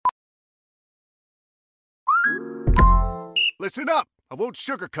Listen up. I won't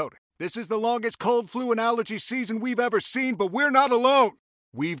sugarcoat it. This is the longest cold, flu, and allergy season we've ever seen, but we're not alone.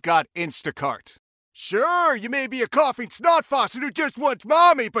 We've got Instacart. Sure, you may be a coughing snot faucet who just wants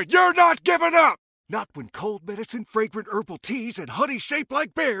mommy, but you're not giving up. Not when cold medicine, fragrant herbal teas, and honey shaped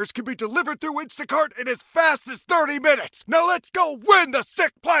like bears can be delivered through Instacart in as fast as 30 minutes. Now let's go win the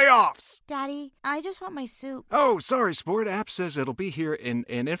sick playoffs. Daddy, I just want my soup. Oh, sorry, Sport. App says it'll be here in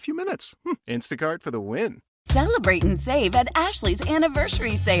a few minutes. Instacart for the win. Celebrate and save at Ashley's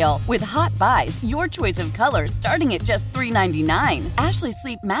Anniversary Sale. With Hot Buys, your choice of colors starting at just $3.99. Ashley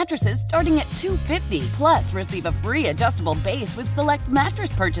Sleep mattresses starting at $2.50. Plus, receive a free adjustable base with select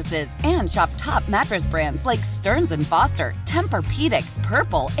mattress purchases. And shop top mattress brands like Stearns & Foster, Tempur-Pedic,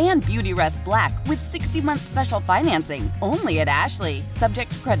 Purple, and Beautyrest Black with 60-month special financing. Only at Ashley.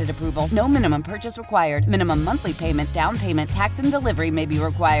 Subject to credit approval. No minimum purchase required. Minimum monthly payment, down payment, tax, and delivery may be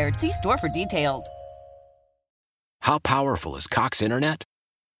required. See store for details. How powerful is Cox Internet?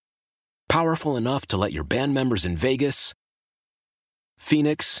 Powerful enough to let your band members in Vegas,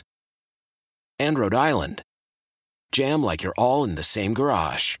 Phoenix, and Rhode Island jam like you're all in the same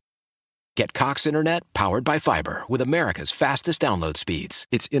garage. Get Cox Internet powered by fiber with America's fastest download speeds.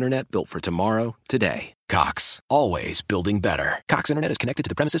 It's internet built for tomorrow, today. Cox, always building better. Cox Internet is connected to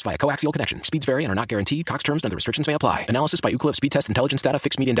the premises via coaxial connection. Speeds vary and are not guaranteed. Cox terms and other restrictions may apply. Analysis by Ookla Speed Test Intelligence Data.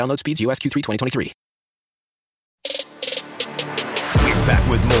 Fixed median download speeds. US Q3 2023. Back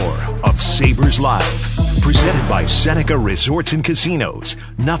with more of Sabres Live, presented by Seneca Resorts and Casinos.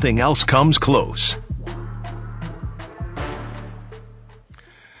 Nothing else comes close.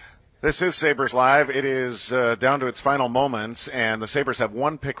 This is Sabres Live. It is down to its final moments, and the Sabres have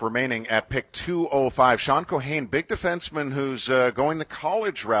one pick remaining at pick 205. Sean Cohane, big defenseman who's going the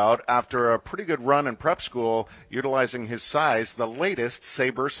college route after a pretty good run in prep school, utilizing his size, the latest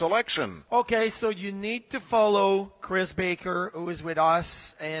Sabre selection. Okay, so you need to follow Chris Baker, who is with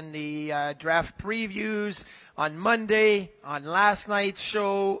us in the draft previews on Monday, on last night's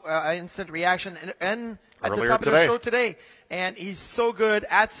show, Instant Reaction, and at the top of the show today. And he's so good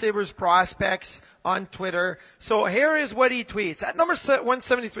at Sabres Prospects on Twitter. So here is what he tweets. At number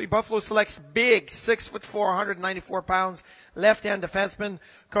 173, Buffalo selects big, 6'4", 194 pounds, left-hand defenseman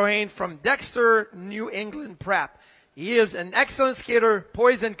Cohane from Dexter, New England Prep. He is an excellent skater,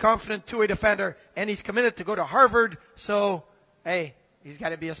 poised and confident two-way defender, and he's committed to go to Harvard. So, hey, he's got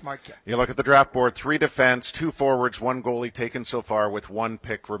to be a smart kid. You look at the draft board, 3 defense, 2 forwards, 1 goalie taken so far with 1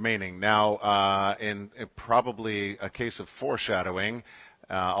 pick remaining. Now, in probably a case of foreshadowing,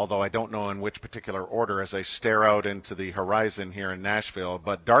 although I don't know in which particular order as I stare out into the horizon here in Nashville,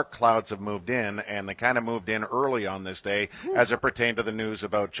 but dark clouds have moved in, and they kind of moved in early on this day as it pertained to the news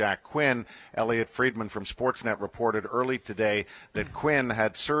about Jack Quinn. Elliot Friedman from Sportsnet reported early today that Quinn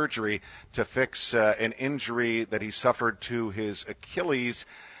had surgery to fix an injury that he suffered to his Achilles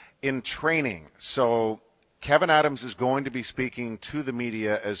in training. So Kevin Adams is going to be speaking to the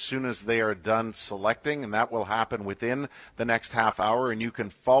media as soon as they are done selecting, and that will happen within the next half hour, and you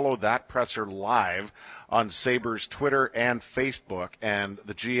can follow that presser live on Sabres Twitter and Facebook, and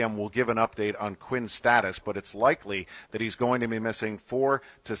the GM will give an update on Quinn's status, but it's likely that he's going to be missing 4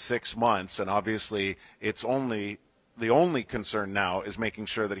 to 6 months, and obviously the only concern now is making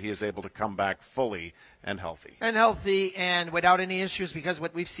sure that he is able to come back fully and healthy. And without any issues, because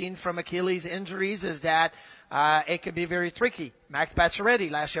what we've seen from Achilles injuries is that it could be very tricky. Max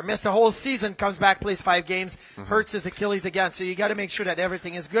Pacioretty last year missed the whole season, comes back, plays 5 games, hurts his Achilles again. So you got to make sure that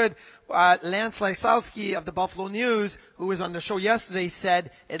everything is good. Lance Lysowski of the Buffalo News, who was on the show yesterday,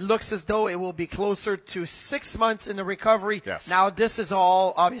 said it looks as though it will be closer to 6 months in the recovery. Yes. Now, this is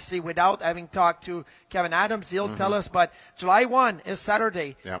all obviously without having talked to Kevin Adams. He'll tell us, but July 1 is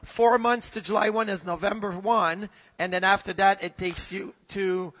Saturday. Yep. 4 months to July 1 is November 1, and then after that it takes you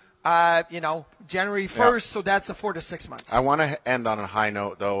to January 1st, so that's a 4 to 6 months. I want to end on a high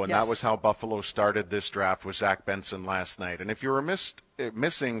note, though, and Yes. that was how Buffalo started this draft with Zach Benson last night. And if you were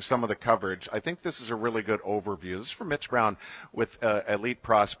missing some of the coverage, I think this is a really good overview. This is from Mitch Brown with Elite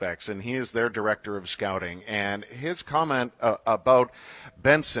Prospects, and he is their director of scouting. And his comment about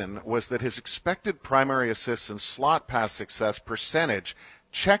Benson was that his expected primary assists and slot pass success percentage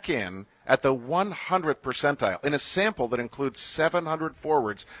check in at the 100th percentile in a sample that includes 700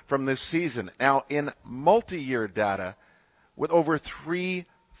 forwards from this season. Now, in multi-year data with over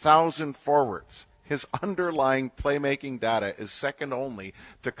 3,000 forwards, his underlying playmaking data is second only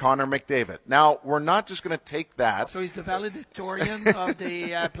to Connor McDavid. Now, we're not just going to take that. So he's the valedictorian of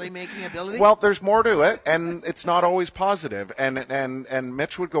the playmaking ability? Well, there's more to it, and it's not always positive. And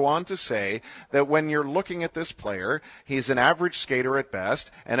Mitch would go on to say that when you're looking at this player, he's an average skater at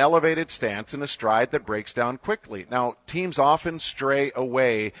best, an elevated stance, and a stride that breaks down quickly. Now, teams often stray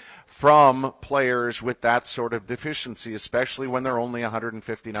away from players with that sort of deficiency, especially when they're only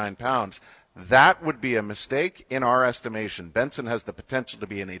 159 pounds. That would be a mistake in our estimation. Benson has the potential to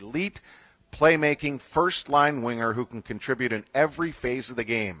be an elite playmaking first-line winger who can contribute in every phase of the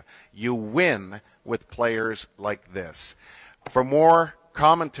game. You win with players like this. For more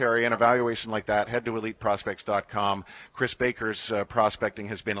commentary and evaluation like that, head to eliteprospects.com. Chris Baker's prospecting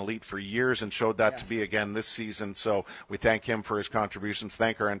has been elite for years and showed that to be again this season, so we thank him for his contributions.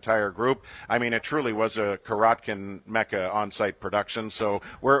 Thank our entire group. I mean, it truly was a Karotkin Mecca on-site production, so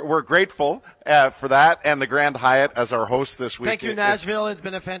we're grateful for that, and the Grand Hyatt as our host this week. Thank you, Nashville. It's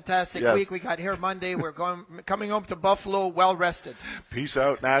been a fantastic week. We got here Monday. We're coming home to Buffalo well-rested. Peace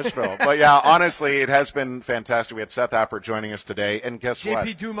out, Nashville. But yeah, honestly, it has been fantastic. We had Seth Appert joining us today, and guess what?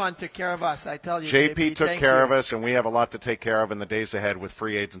 JP Dumont took care of us, I tell you. JP took care of us, and we have a lot to take care of in the days ahead with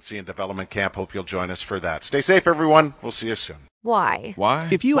free agency and development camp. Hope you'll join us for that. Stay safe, everyone. We'll see you soon. Why? Why?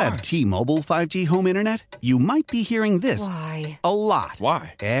 If you have T-Mobile 5G home internet, you might be hearing this Why? a lot.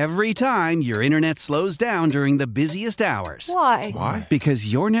 Why? Every time your internet slows down during the busiest hours. Why? Why?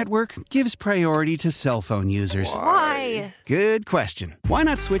 Because your network gives priority to cell phone users. Why? Good question. Why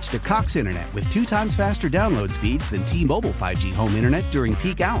not switch to Cox Internet with 2 times faster download speeds than T-Mobile 5G home internet during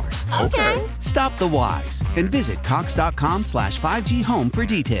peak hours? Okay. Stop the whys and visit cox.com/5G home for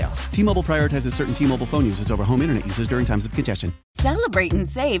details. T-Mobile prioritizes certain T-Mobile phone users over home internet users during times of congestion. Celebrate and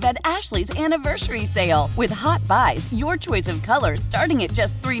save at Ashley's Anniversary Sale. With Hot Buys, your choice of colors starting at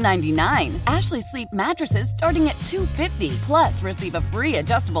just $3.99. Ashley Sleep mattresses starting at $2.50. Plus, receive a free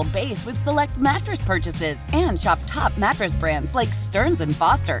adjustable base with select mattress purchases. And shop top mattress brands like Stearns &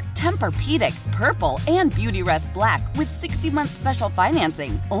 Foster, Tempur-Pedic, Purple, and Beautyrest Black with 60-month special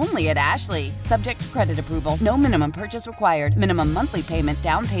financing. Only at Ashley. Subject to credit approval. No minimum purchase required. Minimum monthly payment,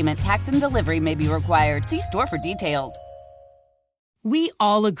 down payment, tax, and delivery may be required. See store for details. We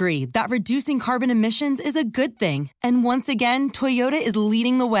all agree that reducing carbon emissions is a good thing. And once again, Toyota is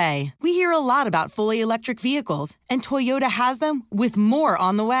leading the way. We hear a lot about fully electric vehicles, and Toyota has them with more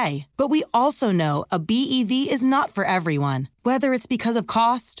on the way. But we also know a BEV is not for everyone. Whether it's because of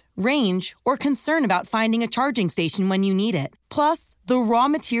cost, range, or concern about finding a charging station when you need it. Plus, the raw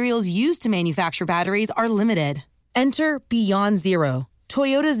materials used to manufacture batteries are limited. Enter Beyond Zero,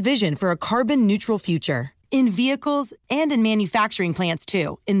 Toyota's vision for a carbon-neutral future. In vehicles and in manufacturing plants,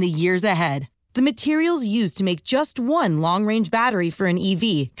 too, in the years ahead. The materials used to make just one long-range battery for an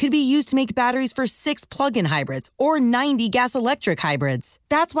EV could be used to make batteries for 6 plug-in hybrids or 90 gas-electric hybrids.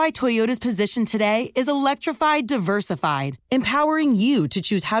 That's why Toyota's position today is electrified, diversified, empowering you to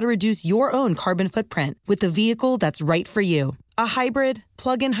choose how to reduce your own carbon footprint with the vehicle that's right for you. A hybrid,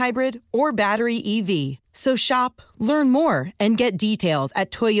 plug-in hybrid, or battery EV. So shop, learn more, and get details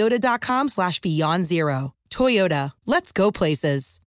at toyota.com/beyond zero. Toyota, let's go places.